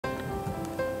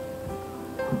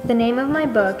The name of my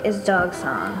book is Dog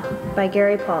Song by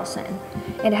Gary Paulson.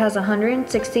 It has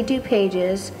 162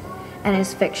 pages and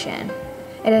is fiction.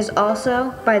 It is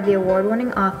also by the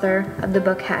award-winning author of the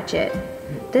book Hatchet.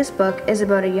 This book is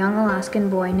about a young Alaskan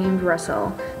boy named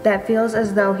Russell that feels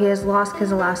as though he has lost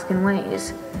his Alaskan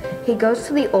ways. He goes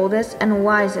to the oldest and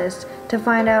wisest to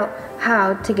find out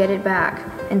how to get it back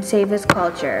and save his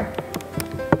culture.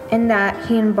 In that,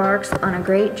 he embarks on a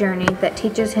great journey that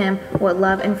teaches him what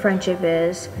love and friendship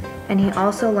is, and he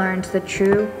also learns the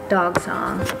true dog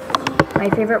song. My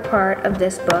favorite part of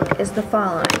this book is the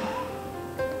following.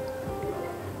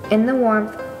 In the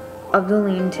warmth of the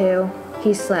lean-to,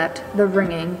 he slept the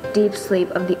ringing, deep sleep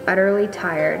of the utterly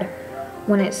tired.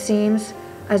 When it seems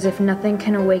as if nothing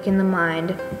can awaken the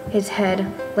mind, his head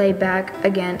lay back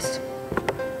against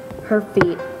her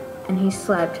feet, and he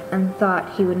slept and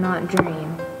thought he would not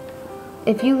dream.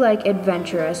 If you like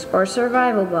adventurous or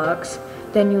survival books,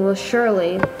 then you will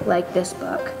surely like this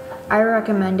book. I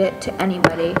recommend it to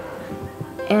anybody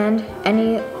and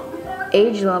any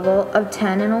age level of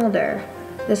 10 and older.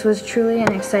 This was truly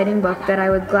an exciting book that I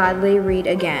would gladly read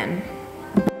again.